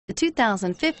The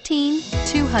 2015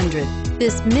 200.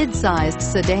 This mid-sized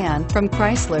sedan from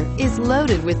Chrysler is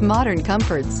loaded with modern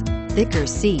comforts. Thicker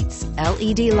seats,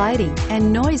 LED lighting,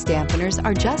 and noise dampeners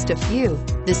are just a few.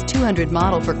 This 200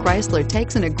 model for Chrysler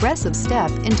takes an aggressive step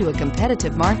into a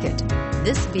competitive market.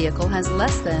 This vehicle has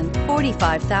less than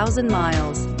 45,000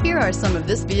 miles. Here are some of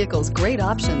this vehicle's great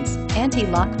options: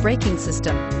 anti-lock braking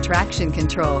system, traction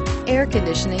control, air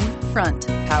conditioning, front,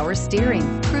 power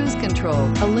steering, cruise control,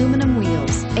 aluminum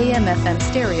wheels, AM/FM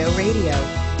stereo radio,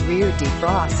 rear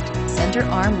defrost, center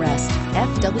armrest,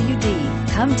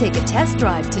 FWD. Come take a test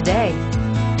drive today.